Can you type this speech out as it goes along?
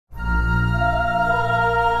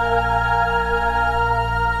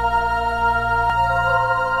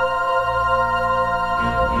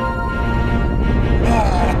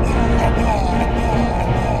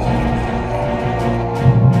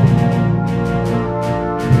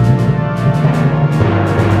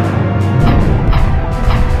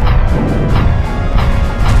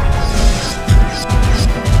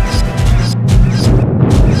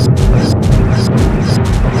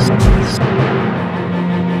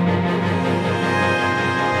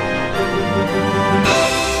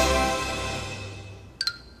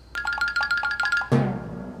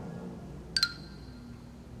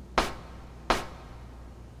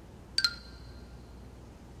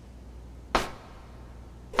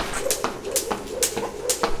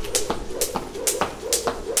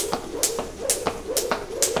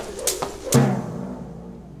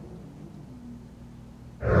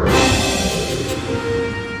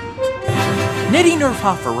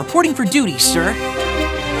Nerfhoffer, reporting for duty, sir.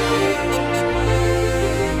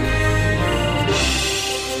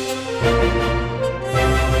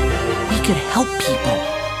 We could help people.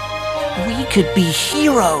 We could be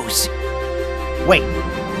heroes. Wait,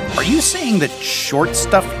 are you saying that Short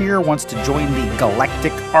Stuff here wants to join the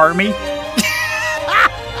Galactic Army?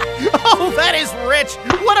 Oh, that is rich!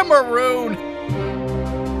 What a maroon!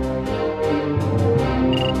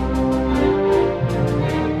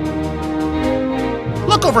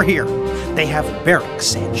 Look over here. They have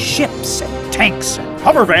barracks and ships and tanks and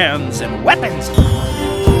hover vans and weapons.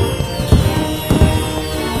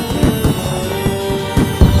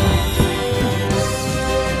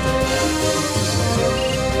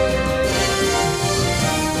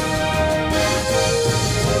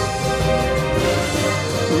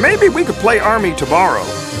 Maybe we could play Army tomorrow.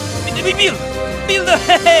 Build a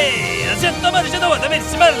hey!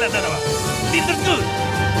 Build good.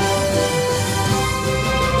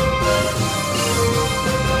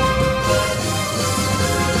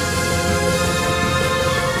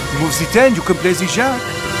 Move the 10, you can play the Jack.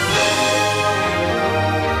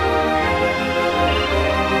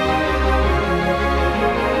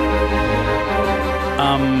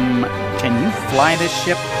 Can you fly this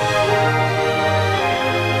ship?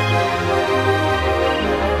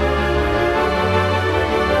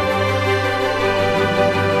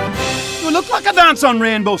 You look like a dance on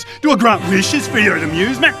rainbows. Do I grant wishes for your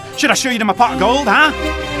amusement? Should I show you my pot of gold, huh?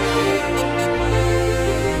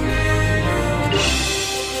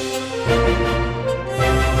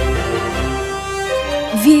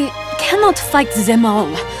 We cannot fight them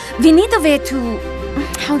all. We need a way to,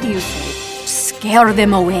 how do you say, scare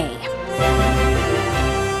them away.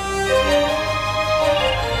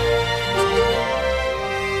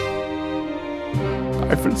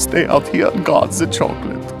 I will stay out here and guard the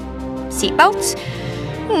chocolate. Seatbelts?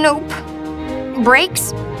 Nope.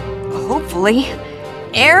 Brakes? Hopefully.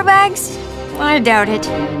 Airbags? I doubt it.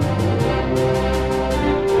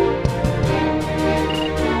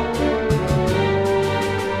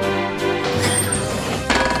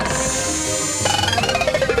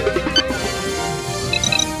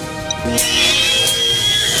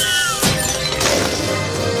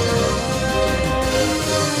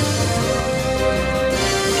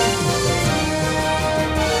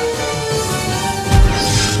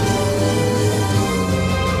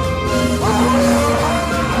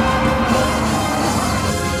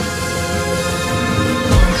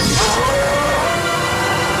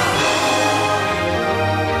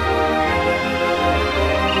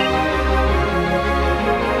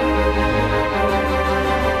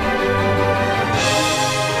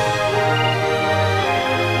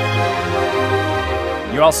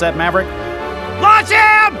 You all set, Maverick?